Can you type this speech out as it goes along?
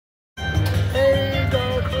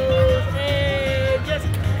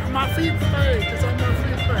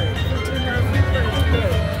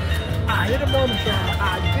bonus shot.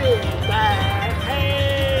 I did that.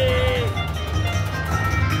 Hey!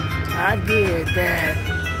 I did that.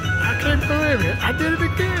 I can't believe it. I did it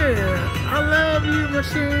again. I love you,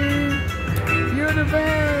 machine. You're the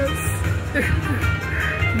best.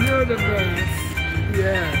 You're the best.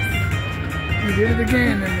 Yes. You did it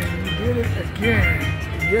again, to me. You did it again.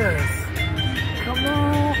 Yes. Come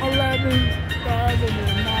on, 11,900.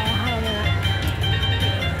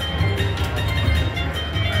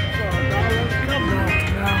 Come on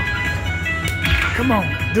now. Come on,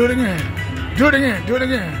 do it again. Do it again. Do it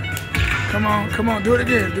again. Come on, come on, do it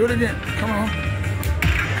again. Do it again. Come on.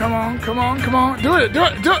 Come on, come on, come on. Do it, do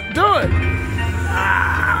it, do it, do it.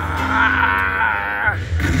 Ah,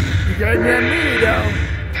 you gave me a knee though.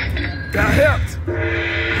 That helped. I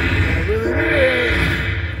really did.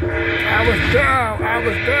 I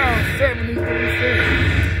was down 73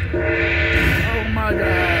 cents. Oh my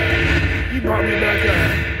God. You brought me back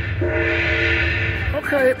up.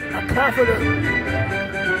 Okay, I profited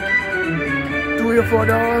 $3 or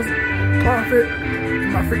 $4. Profit.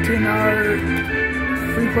 My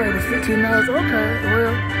 $15 free play was $15. Okay,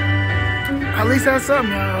 well, at least that's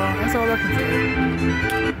something, y'all. That's all I can say.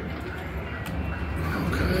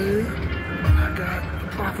 Okay, I got a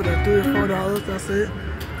profit of $3 or $4. That's it.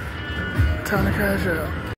 Time to cash out.